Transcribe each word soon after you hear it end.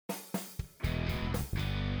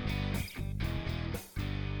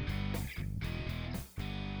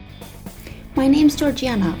My name's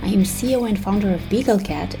Georgiana. I am CEO and founder of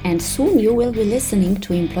BeagleCat, and soon you will be listening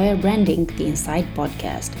to Employer Branding, the Inside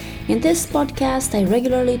podcast. In this podcast, I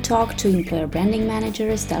regularly talk to employer branding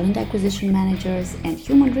managers, talent acquisition managers, and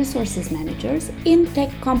human resources managers in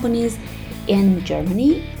tech companies in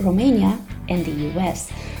Germany, Romania, and the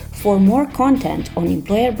US. For more content on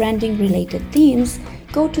employer branding related themes,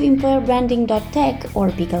 go to employerbranding.tech or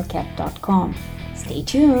beaglecat.com. Stay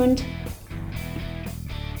tuned.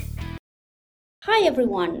 Hi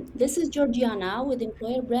everyone, this is Georgiana with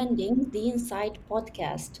Employer Branding, the Inside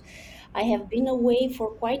podcast. I have been away for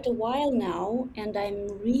quite a while now, and I'm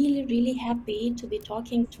really happy to be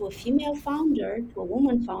talking to a female founder, to a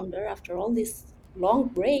woman founder after all this long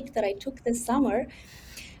break that I took this summer.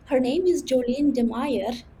 Her name is Jolien de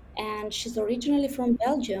Meyer, and she's originally from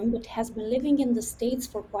Belgium but has been living in the States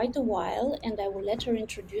for quite a while, and I will let her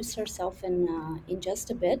introduce herself in just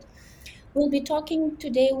a bit. We'll be talking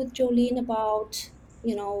today with Jolene about,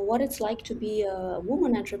 what it's like to be a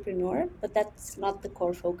woman entrepreneur, but that's not the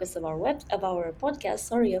core focus of our podcast.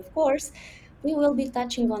 Sorry, of course. We will be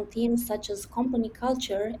touching on themes such as company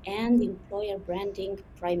culture and employer branding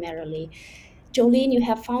primarily. Jolene, you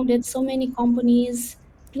have founded so many companies.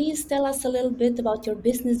 Please tell us a little bit about your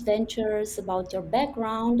business ventures, about your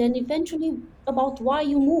background, and eventually about why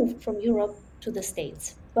you moved from Europe to the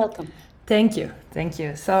States. Welcome. Thank you. Thank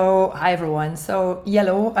you. So, hi everyone. So,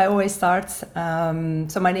 Yellow, I always start.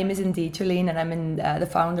 So, my name is indeed Jolene, and I'm the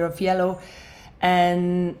founder of Yellow.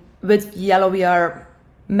 And with Yellow, we are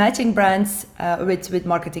matching brands with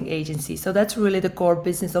marketing agencies. So, that's really the core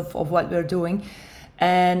business of what we're doing.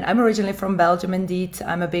 And I'm originally from Belgium, indeed.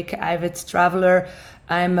 I'm a big avid traveler.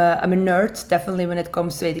 I'm a nerd, definitely, when it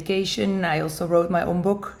comes to education. I also wrote my own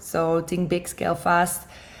book, so Think Big, Scale Fast.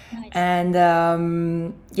 Nice. And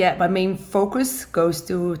my main focus goes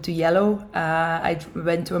to Yellow. I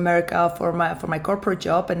went to America for my corporate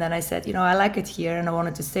job, and then I said, I like it here, and I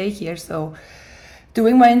wanted to stay here. So,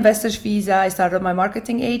 doing my investor's visa, I started my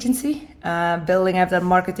marketing agency. Building up that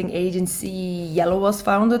marketing agency, Yellow was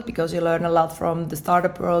founded because you learn a lot from the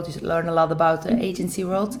startup world. You learn a lot about the agency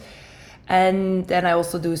world. And then I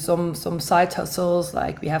also do some side hustles,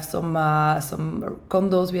 like we have some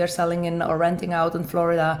condos we are selling in or renting out in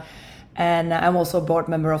Florida, and I'm also a board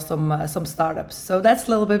member of some startups. So that's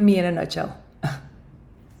a little bit me in a nutshell.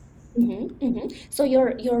 So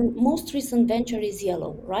your most recent venture is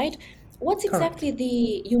Yellow, right? What's Correct. exactly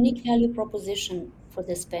the unique value proposition for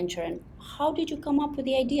this venture, and how did you come up with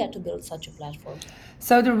the idea to build such a platform?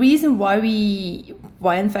 So the reason why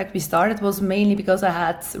in fact we started was mainly because I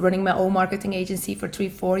had running my own marketing agency for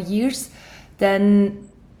 3-4 years. Then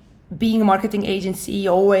being a marketing agency, you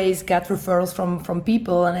always get referrals from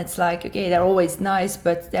people, and it's like, okay, they're always nice,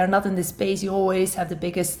 but they're not in the space you always have the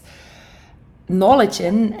biggest knowledge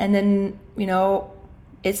in. And then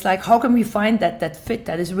it's like, how can we find that fit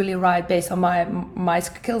that is really right based on my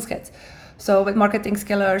skill set? So with Marketing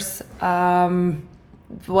Skillers,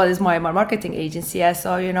 what is my marketing agency? I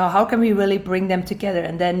saw, how can we really bring them together?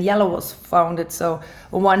 And then Yellow was founded. So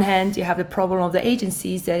on one hand, you have the problem of the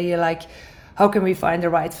agencies that you're like, how can we find the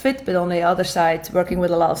right fit? But on the other side, working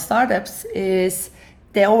with a lot of startups is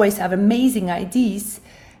they always have amazing ideas,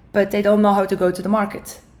 but they don't know how to go to the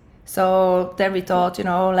market. So then we thought,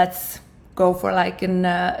 let's go for like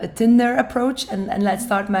a Tinder approach, and let's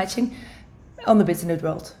start matching on the business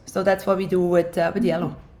world. So that's what we do with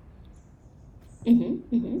Yellow.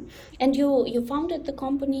 And you founded the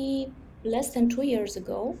company less than 2 years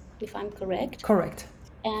ago, if I'm correct. Correct.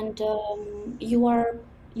 And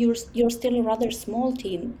you're still a rather small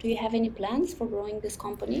team. Do you have any plans for growing this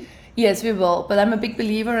company? Yes, we will. But I'm a big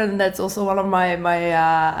believer, and that's also one of my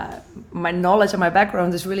knowledge and my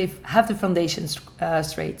background is really have the foundations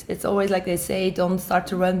straight. It's always like they say, don't start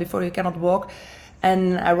to run before you cannot walk.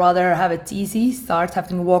 And I rather have it easy, start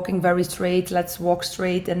having walking very straight. Let's walk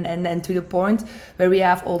straight and to the point where we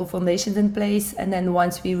have all the foundations in place. And then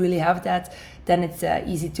once we really have that, then it's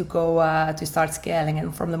easy to go to start scaling.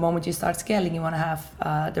 And from the moment you start scaling, you want to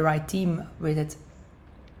have the right team with it.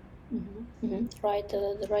 Right,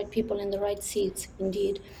 the right people in the right seats,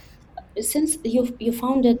 indeed. Since you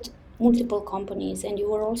founded multiple companies and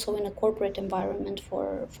you were also in a corporate environment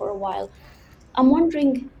for a while, I'm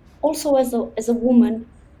wondering, also as a woman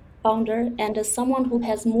founder and as someone who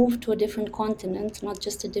has moved to a different continent, not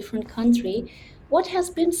just a different country, what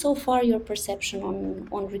has been so far your perception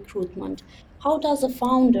on recruitment? How does a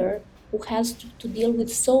founder who has to deal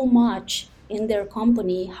with so much in their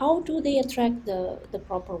company, how do they attract the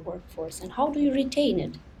proper workforce and how do you retain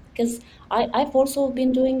it? Because I've also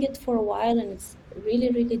been doing it for a while and it's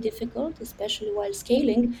really difficult, especially while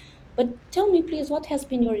scaling. But tell me, please, what has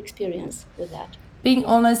been your experience with that? Being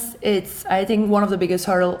honest, it's, I think, one of the biggest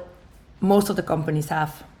hurdle most of the companies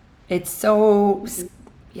have. It's so, Mhm.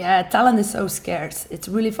 yeah, talent is so scarce. It's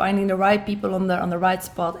really finding the right people on the right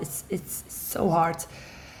spot. It's so hard,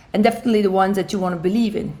 and definitely the ones that you want to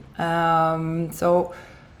believe in. So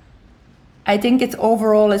I think it's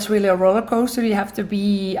really a roller coaster. You have to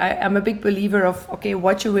be, I'm a big believer of, okay,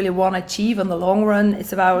 what you really want to achieve in the long run.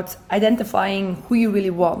 It's about identifying who you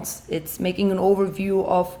really want. It's making an overview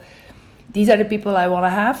of, these are the people I want to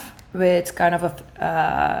have with kind of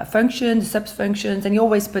a function, sub-functions, and you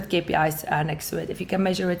always put KPIs next to it. If you can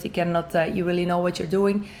measure it, you cannot, you really know what you're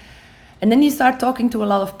doing. And then you start talking to a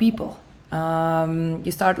lot of people.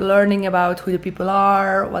 You start learning about who the people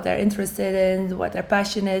are, what they're interested in, what their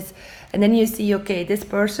passion is, and then you see, okay, this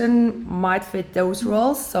person might fit those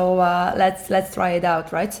roles, so let's try it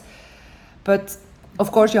out, right? But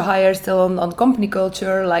of course, you hire still on company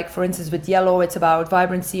culture. Like for instance, with Yellow, it's about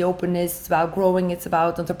vibrancy, openness, it's about growing, it's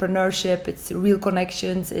about entrepreneurship, it's real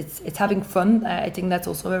connections, it's having fun. I think that's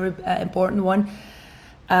also a very important one.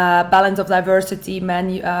 Balance of diversity, man,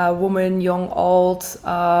 woman, young, old,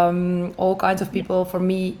 all kinds of Yeah, people. For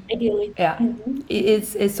me, ideally. yeah, Mhm.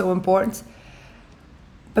 it's so important.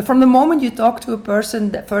 But from the moment you talk to a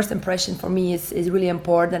person, the first impression for me is really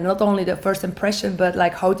important. And not only the first impression, but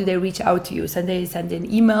like, how do they reach out to you? Send they send an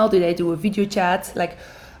email? Do they do a video chat? Like,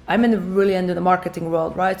 I'm really into the marketing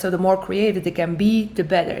world, right? So the more creative they can be, the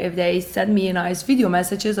better. If they send me a nice video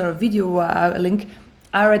messages or a video link,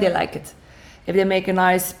 I already like it. If they make a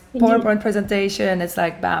nice Indeed. PowerPoint presentation, it's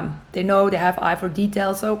like, bam, they know, they have eye for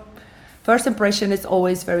detail. So first impression is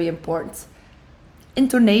always very important.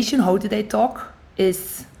 Intonation, how do they talk,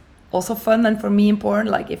 is also fun and for me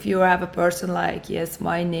important. Like if you have a person like, yes,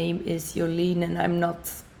 my name is Jolene and I'm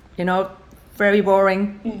not, you know, very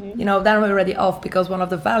boring, Mhm. you know, then I'm already off, because one of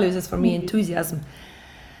the values is for me Mhm. enthusiasm.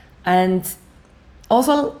 And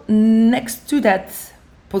also next to that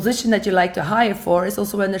position that you like to hire for is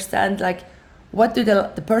also understand, like, what do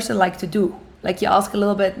the person like to do? Like you ask a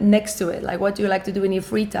little bit next to it, like, what do you like to do in your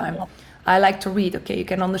free time? Yeah. I like to read. Okay, you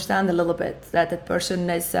can understand a little bit that that person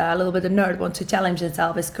is a little bit a nerd, wants to challenge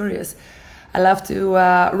himself, is curious. I love to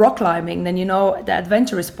rock climbing. Then you know the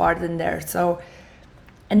adventurous part in there. So,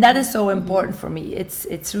 and that is so important for me.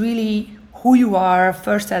 It's really who you are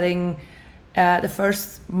first, setting the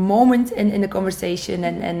first moment in the conversation,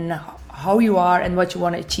 and how you are and what you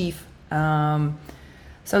want to achieve.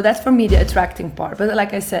 So that's for me the attracting part. But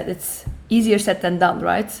like I said, it's easier said than done,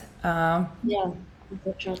 right? Yeah,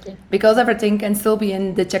 unfortunately. Because everything can still be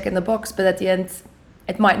in the check in the box, but at the end,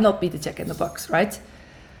 it might not be the check in the box, right?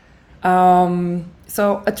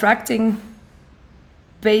 So attracting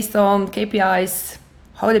based on KPIs,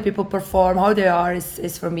 how the people perform, how they are,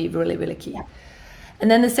 is for me really, really key. Yeah. And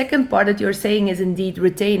then the second part that you're saying is indeed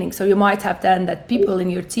retaining. So you might have then that people in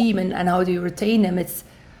your team, and how do you retain them? It's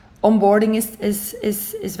onboarding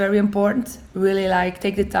is very important. Really, like,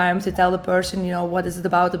 take the time to tell the person, you know, what is it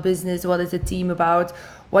about the business, what is the team about,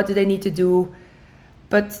 what do they need to do.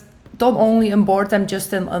 But don't only onboard them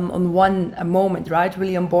just on one moment, right?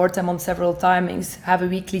 Really onboard them on several timings. Have a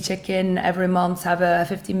weekly check-in every month, have a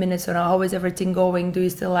 15 minutes on how is everything going, do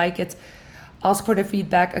you still like it? Ask for the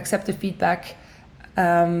feedback, accept the feedback.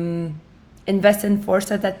 Invest in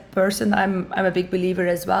foresight that person. I'm a big believer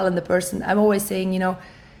as well in the person. I'm always saying, you know,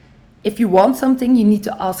 if you want something, you need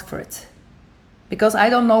to ask for it. Because I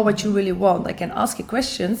don't know what you really want. I can ask you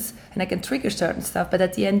questions and I can trigger certain stuff, but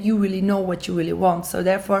at the end, you really know what you really want. So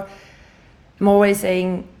therefore, I'm always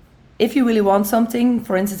saying, if you really want something,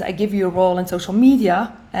 for instance, I give you a role in social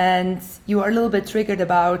media and you are a little bit triggered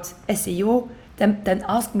about SEO, then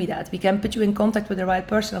ask me that. We can put you in contact with the right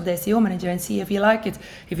person of the SEO manager and see if you like it.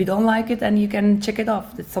 If you don't like it, then you can check it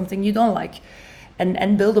off. It's something you don't like,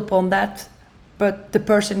 and build upon that. But the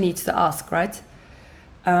person needs to ask, right?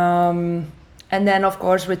 And then, of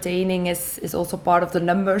course, retaining is also part of the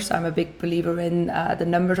numbers. I'm a big believer in the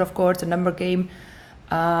numbers, of course, the number game.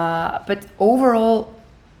 But overall,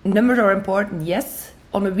 numbers are important, yes.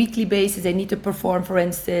 On a weekly basis, they need to perform, for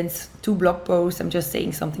instance, 2 blog posts. I'm just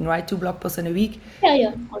saying something, right? 2 blog posts in a week. Yeah,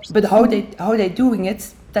 yeah, of course. But how they doing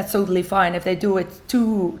it, that's totally fine. If they do it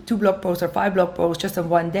two blog posts or 5 blog posts just in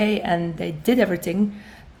one day and they did everything,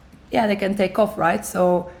 yeah, they can take off, right?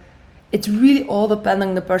 So it's really all depending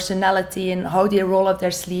on the personality and how they roll up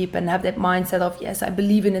their sleeve and have that mindset of, yes, I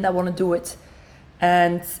believe in it, I want to do it.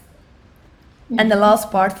 And the last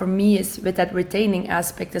part for me is with that retaining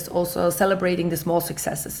aspect is also celebrating the small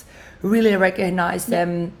successes. Really recognize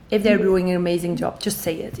them. If they're doing an amazing job, just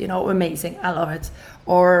say it, you know, amazing, I love it.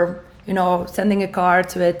 Or, you know, sending a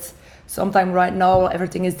card with Sometimes right now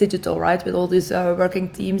everything is digital, right? With all these working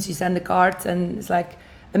teams, you send the cards and it's like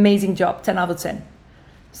amazing job, 10 out of 10.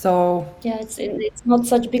 So Yeah, it's not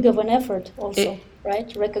such big of an effort it also,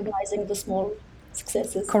 right? Recognizing the small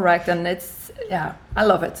successes. correct, and it's yeah, I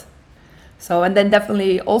love it. So and then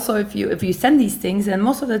definitely also if you send these things, and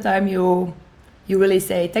most of the time you really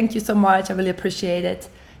say thank you so much, I really appreciate it.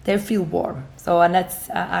 They feel warm. So and that's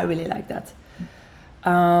I really like that.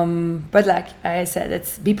 But like I said,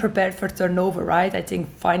 it's be prepared for turnover, right? I think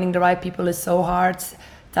finding the right people is so hard.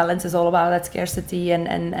 Talent is all about that scarcity,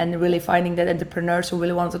 and really finding that entrepreneurs who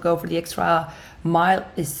really want to go for the extra mile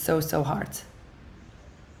is so hard.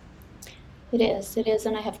 It is,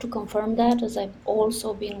 and I have to confirm that as I've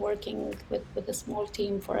also been working with a small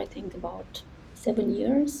team for I think about 7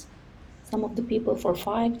 years. Some of the people for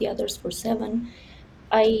 5, the others for 7.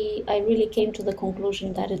 I really came to the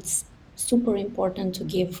conclusion that it's super important to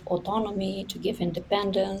give autonomy, to give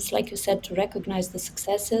independence, like you said, to recognize the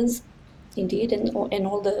successes, indeed, and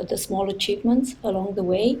all the small achievements along the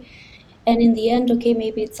way. And in the end, okay,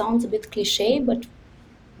 maybe it sounds a bit cliche, but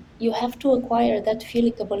you have to acquire that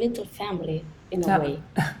feeling of a little family in a Yeah. way,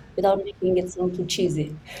 without making it sound too cheesy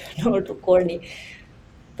or too corny.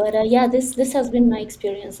 But yeah, this has been my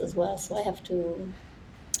experience as well. So I have to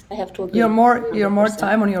You're agree, more you're more 100%.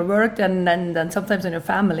 time on your work than sometimes on your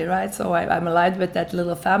family, right? So I'm aligned with that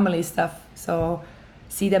little family stuff. So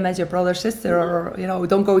see them as your brother, sister, Yeah, or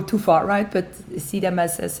don't go too far, right? But see them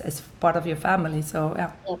as part of your family. So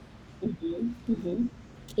yeah. yeah.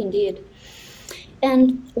 Indeed. And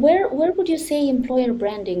where would you say employer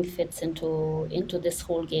branding fits into this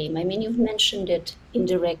whole game? I mean, you've mentioned it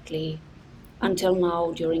indirectly until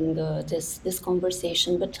now during this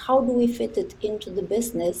conversation, but how do we fit it into the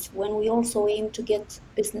business when we also aim to get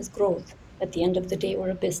business growth? At the end of the day,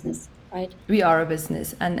 we're a business, right? We are a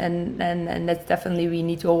business, and that's definitely we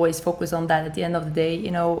need to always focus on that. At the end of the day,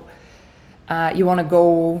 you want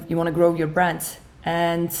to grow your brand,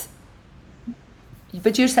 and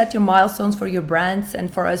but you set your milestones for your brands.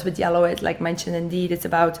 And for us with Yellow, it like mentioned, indeed it's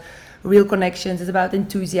about real connections, it's about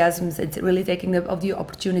enthusiasms, it's really taking of the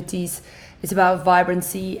opportunities, it's about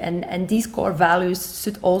vibrancy, and these core values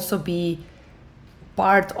should also be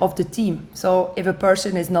part of the team. So if a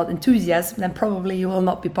person is not enthusiastic, then probably you will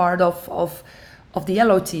not be part of the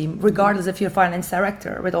Yellow team, regardless if you're finance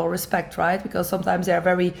director, with all respect, right? Because sometimes they are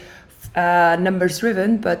very numbers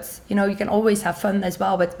driven, but you can always have fun as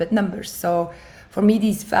well with numbers. So for me,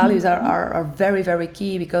 these values are very, very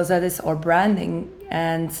key, because that is our branding.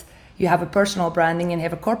 And you have a personal branding, and you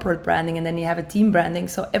have a corporate branding, and then you have a team branding.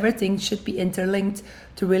 So everything should be interlinked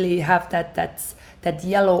to really have that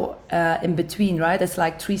yellow in between, right? It's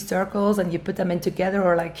like 3 circles, and you put them in together,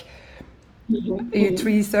 or like you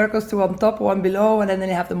 3 circles, 2 on top, 1 below, and then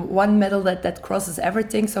you have the one middle that crosses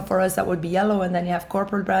everything. So for us, that would be yellow, and then you have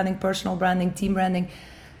corporate branding, personal branding, team branding.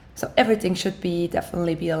 So everything should be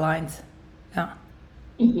definitely be aligned. Yeah.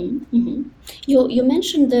 You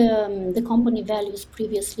mentioned the company values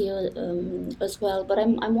previously as well, but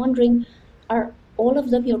I'm wondering, are all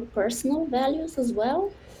of them your personal values as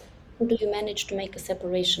well, or do you manage to make a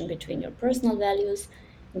separation between your personal values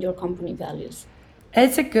and your company values?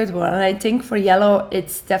 It's a good one. And I think for Yellow,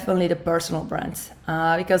 it's definitely the personal brand,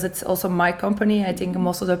 because it's also my company. I think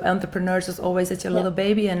most of the entrepreneurs is always it's your Yeah. little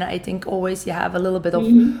baby. And I think always you have a little bit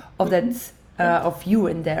of that, Yeah. of you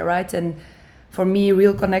in there, right? And for me,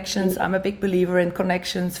 real connections, Indeed. I'm a big believer in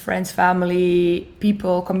connections, friends, family,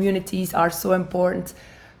 people, communities are so important.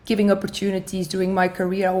 Giving opportunities during my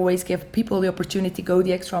career, I always give people the opportunity to go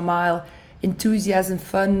the extra mile. Enthusiasm,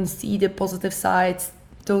 fun, see the positive sides,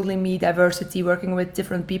 totally me, diversity, working with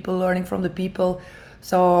different people, learning from the people.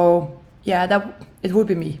 So yeah, that it would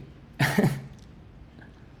be me.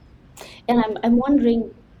 And I'm wondering,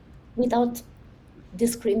 without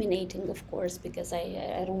discriminating, of course, because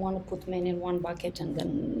I don't want to put men in one bucket and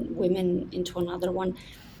then women into another one.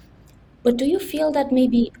 But do you feel that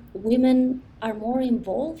maybe women are more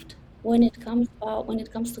involved when it comes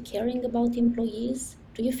to caring about employees?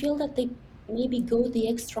 Do you feel that they maybe go the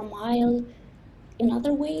extra mile in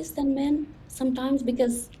other ways than men sometimes?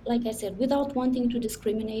 Because, like I said, without wanting to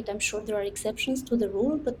discriminate, I'm sure there are exceptions to the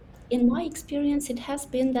rule, but in my experience, it has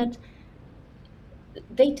been that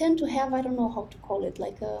they tend to have, I don't know how to call it,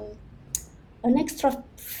 like an extra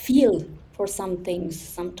feel for some things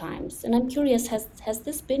sometimes. And I'm curious, has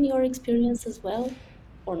this been your experience as well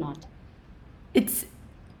or not? It's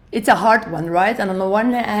it's a hard one, right? And on the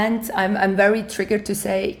one hand, I'm very triggered to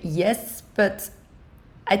say yes, but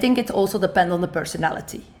I think it also depends on the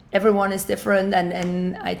personality. everyone is different,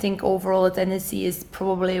 and I think overall the tendency is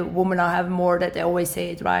probably women are have more, that they always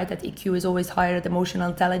say it, right, that EQ is always higher, that emotional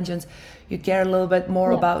intelligence, you care a little bit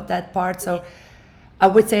more Yeah. about that part. So I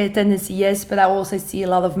would say a tendency, yes, but I also see a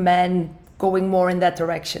lot of men going more in that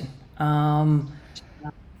direction.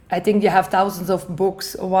 I think you have thousands of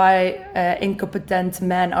books why incompetent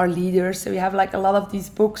men are leaders. So you have like a lot of these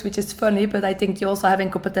books, which is funny, but I think you also have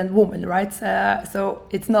incompetent women, right? So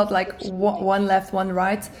it's not like one left, one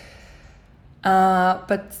right.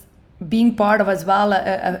 But being part of as well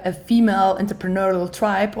a female entrepreneurial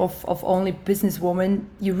tribe of only businesswomen,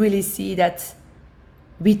 you really see that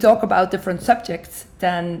we talk about different subjects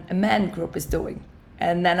than a man group is doing.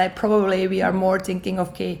 And then we are more thinking,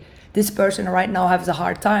 okay, this person right now has a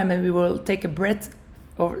hard time, and we will take a breath,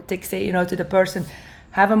 or say, to the person,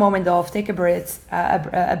 have a moment off, take a breath,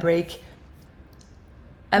 a break.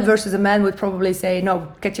 And versus a man would probably say,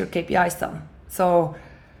 no, get your KPIs done. So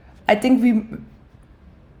I think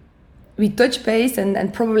we touch base,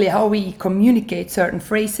 and probably how we communicate certain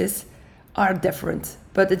phrases are different,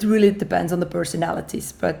 but it really depends on the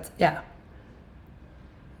personalities. But yeah.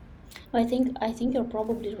 I think you're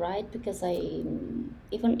probably right, because even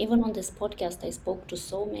on this podcast I spoke to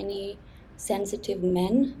so many sensitive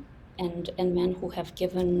men, and men who have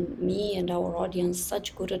given me and our audience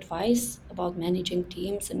such good advice about managing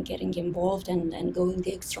teams and getting involved and going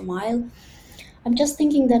the extra mile. I'm just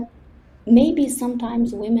thinking that maybe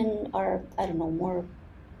sometimes women are, I don't know, more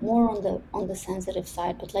on the sensitive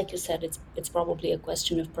side, but like you said, it's probably a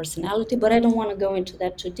question of personality. But I don't want to go into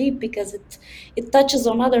that too deep, because it touches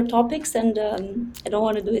on other topics, and I don't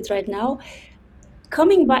want to do it right now.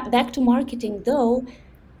 Coming back to marketing though,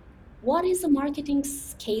 what is a marketing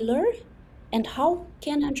scaler, and how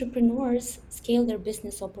can entrepreneurs scale their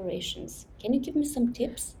business operations? Can you give me some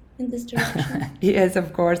tips in this direction? Yes,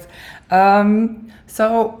 of course.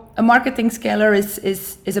 So a marketing scaler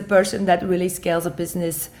is a person that really scales a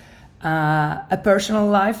business, a personal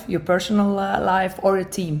life, your personal life, or a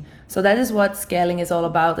team. So that is what scaling is all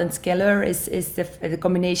about. And scaler is the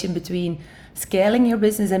combination between scaling your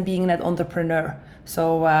business and being an entrepreneur.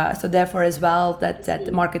 So therefore as well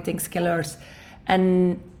that marketing scalers.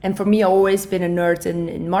 And for me, I've always been a nerd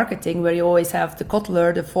in marketing, where you always have the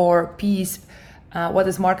Kotler, the 4 Ps. What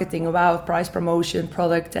is marketing about? Price, promotion,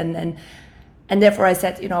 product, and therefore I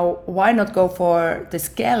said, why not go for the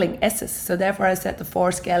scaling S's? So therefore I said the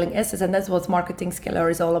 4 scaling S's, and that's what marketing scalar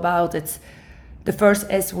is all about. It's the first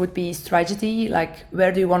S would be strategy, like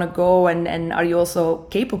where do you want to go, and are you also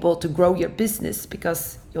capable to grow your business?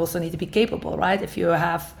 Because you also need to be capable, right? If you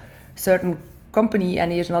have certain company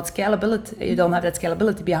and you don't have that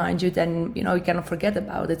scalability behind you, then you cannot forget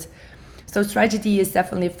about it. So strategy is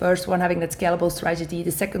definitely the first one, having that scalable strategy.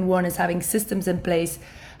 The second one is having systems in place,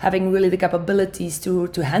 having really the capabilities to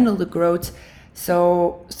handle the growth.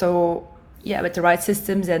 So yeah, with the right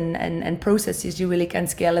systems and processes, you really can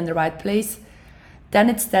scale in the right place. Then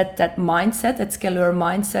it's that mindset, that scalar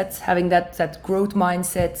mindset, having that growth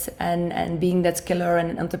mindset, and being that scalar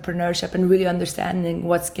and entrepreneurship, and really understanding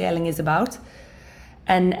what scaling is about.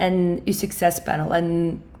 And your success panel,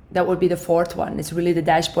 and that would be the fourth one. It's really the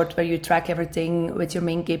dashboard where you track everything with your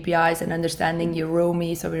main KPIs and understanding your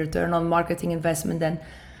ROMI, so your return on marketing investment. And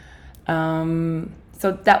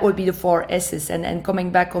so that would be the 4 S's. And coming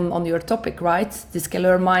back on your topic, right? The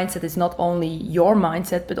scalar mindset is not only your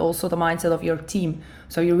mindset, but also the mindset of your team.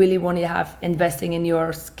 So you really want to have investing in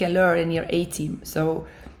your scalar, in your A team. So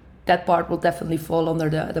that part will definitely fall under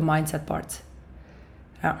the mindset part.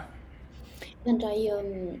 Yeah. And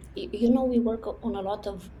we work on a lot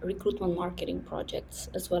of recruitment marketing projects,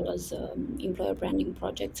 as well as employer branding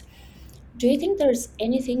projects. Do you think there's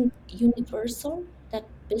anything universal that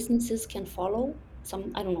businesses can follow?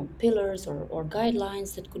 Some, I don't know, pillars or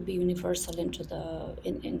guidelines that could be universal in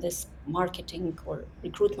this marketing or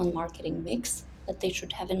recruitment marketing mix that they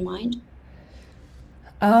should have in mind?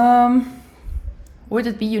 Would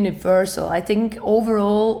it be universal? I think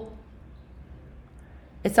overall,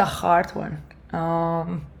 it's a hard one.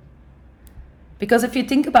 Because if you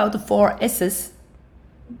think about the 4 S's,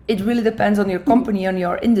 it really depends on your company, on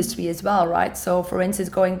your industry as well, right? So for instance,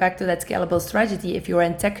 going back to that scalable strategy, if you're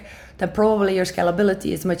in tech, then probably your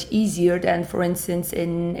scalability is much easier than, for instance,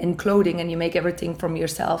 in clothing, and you make everything from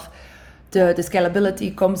yourself. The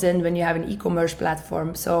scalability comes in when you have an e-commerce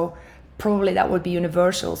platform. So probably that would be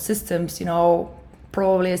universal systems.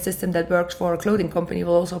 Probably a system that works for a clothing company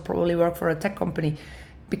will also probably work for a tech company,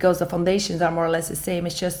 because the foundations are more or less the same.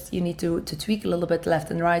 It's just you need to tweak a little bit left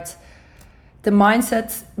and right. The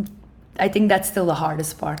mindset, I think that's still the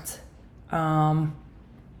hardest part.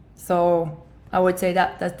 So I would say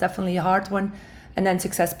that's definitely a hard one. And then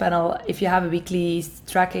success panel, if you have a weekly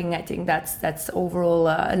tracking, I think that's overall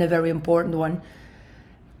and a very important one.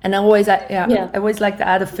 And Yeah. I always like to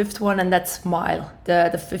add a fifth one, and that's smile.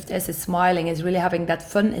 The fifth S is smiling, is really having that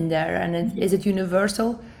fun in there. And is it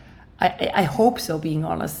universal? I hope so, being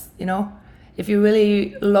honest. If you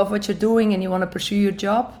really love what you're doing and you want to pursue your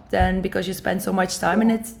job, then because you spend so much time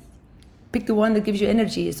in it, pick the one that gives you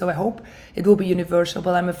energy. So I hope it will be universal,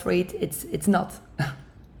 but I'm afraid it's not.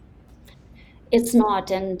 It's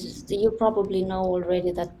not, and you probably know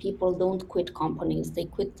already that people don't quit companies. They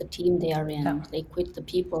quit the team they are Yeah. in. They quit the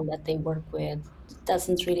people that they work with. It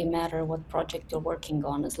doesn't really matter what project you're working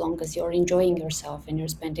on, as long as you're enjoying yourself and you're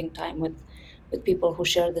spending time with people who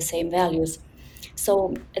share the same values.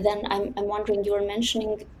 So then I'm wondering, you were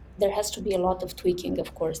mentioning there has to be a lot of tweaking,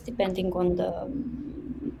 of course, depending on the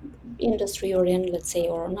industry you're in, let's say,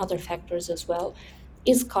 or on other factors as well.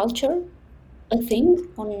 Is culture a thing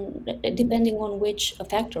on depending on which a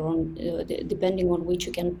factor on depending on which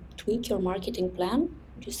you can tweak your marketing plan,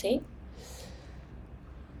 would you say?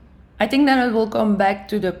 I think then it will come back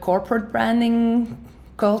to the corporate branding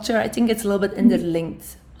culture. I think it's a little bit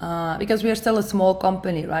interlinked because we are still a small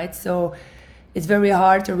company, right? So it's very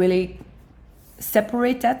hard to really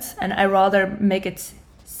separate that, and I rather make it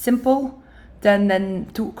simple than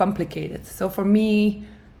too complicated. So for me,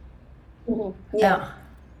 Yeah. yeah,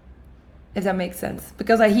 if that makes sense,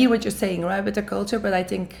 because I hear what you're saying, right, with the culture, but I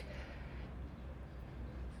think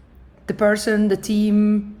the person, the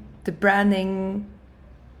team, the branding,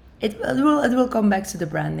 it will come back to the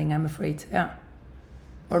branding. I'm afraid, yeah,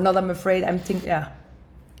 or not. I'm afraid. Yeah.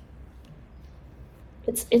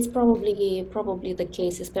 It's probably the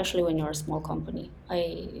case, especially when you're a small company.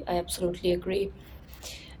 I absolutely agree.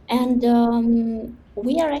 And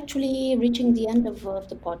we are actually reaching the end of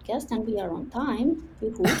the podcast, and we are on time.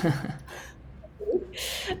 Yoo-hoo.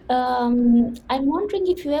 I'm wondering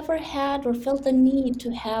if you ever had or felt a need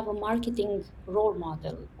to have a marketing role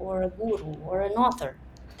model or a guru or an author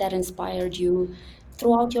that inspired you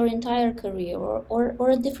throughout your entire career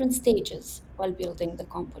or at different stages while building the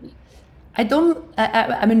company. I don't.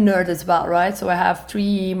 I'm a nerd as well, right? So I have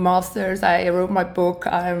 3 masters. I wrote my book.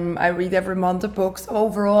 I read every month the books.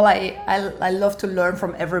 Overall, I love to learn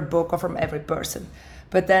from every book or from every person.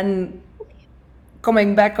 But then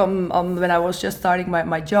coming back on when I was just starting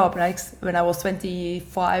my job, like when I was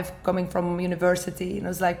 25, coming from university, and it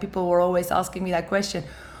was like people were always asking me that question: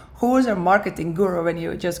 who was your marketing guru when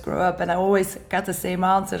you just grew up? And I always got the same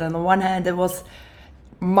answer. And on the one hand, it was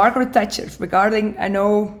Margaret Thatcher, regarding, I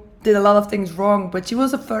know, did a lot of things wrong, but she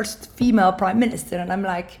was the first female prime minister. And I'm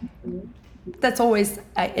like, that's always,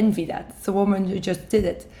 I envy that. It's a woman who just did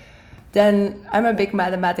it. Then I'm a big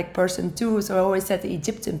mathematic person too, so I always said the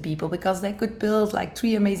Egyptian people, because they could build like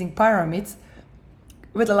 3 amazing pyramids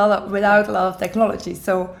without a lot of technology.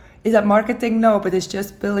 So is that marketing? No, but it's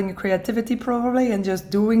just building a creativity probably and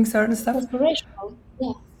just doing certain stuff. Aspirational,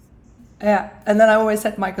 yeah. Yeah, and then I always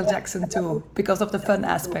said Michael Jackson too, because of the fun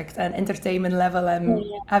aspect and entertainment level Yeah, and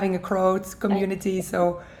yeah. having a crowd I, community.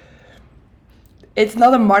 So it's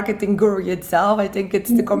not a marketing guru itself. I think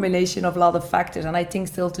it's the combination of a lot of factors. And I think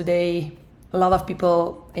still today, a lot of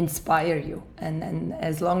people inspire you. And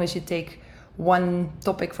as long as you take one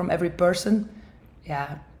topic from every person,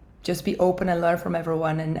 yeah, just be open and learn from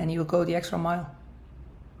everyone, and you'll go the extra mile.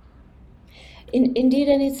 Indeed,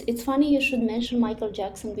 and it's funny you should mention Michael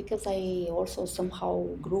Jackson because I also somehow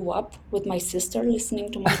grew up with my sister listening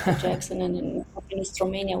to Michael Jackson, and in East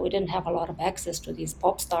Romania we didn't have a lot of access to these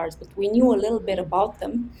pop stars, but we knew a little bit about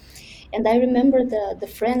them. And I remember the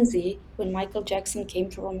frenzy when Michael Jackson came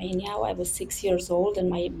to Romania. I was 6 years old, and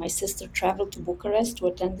my sister traveled to Bucharest to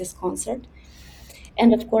attend this concert.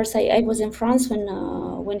 And of course, I was in France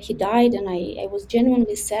when he died, and I was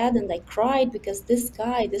genuinely sad, and I cried because this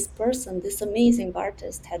guy, this person, this amazing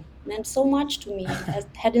artist had meant so much to me and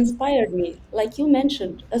had inspired me, like you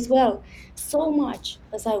mentioned as well, so much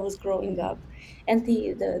as I was growing up. And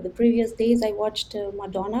the previous days, I watched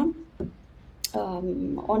Madonna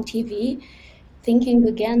on TV, thinking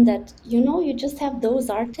again that you just have those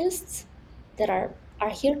artists that are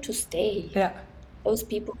here to stay, Yeah. those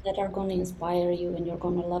people that are going to inspire you and you're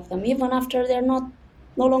going to love them even after they're not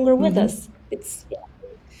no longer with us. It's yeah,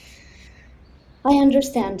 I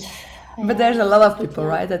understand. But there's a I lot of completely people,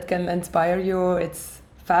 right, that can inspire you. It's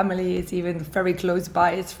family, it's even very close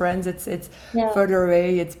by, it's friends, it's yeah. further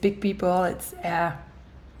away, it's big people, it's yeah.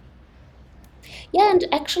 Yeah, and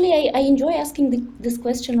actually I enjoy asking this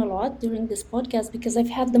question a lot during this podcast because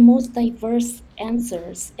I've had the most diverse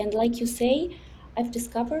answers, and like you say, I've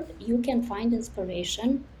discovered you can find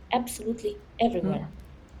inspiration absolutely everywhere.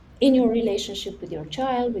 in your relationship with your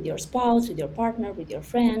child, with your spouse, with your partner, with your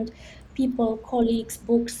friend, people, colleagues,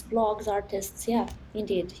 books, blogs, artists. Yeah,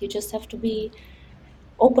 indeed. You just have to be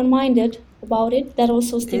open minded about it. That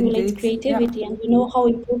also stimulates Indeed. Yeah. creativity. And we know how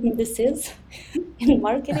important this is in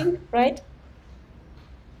marketing, right?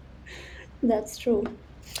 That's true.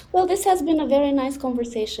 Well, this has been a very nice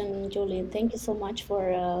conversation, Julian. Thank you so much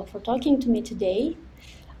for talking to me today.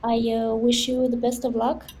 I wish you the best of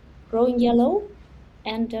luck growing yellow,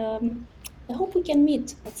 and I hope we can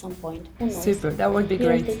meet at some point. Who knows? Super. That would be The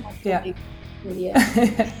earth great. is not so Yeah. big. Yeah.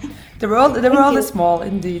 The Thank world is you. small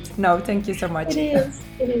indeed. No, thank you so much. It is.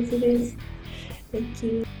 It is. It is. Thank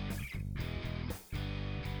you.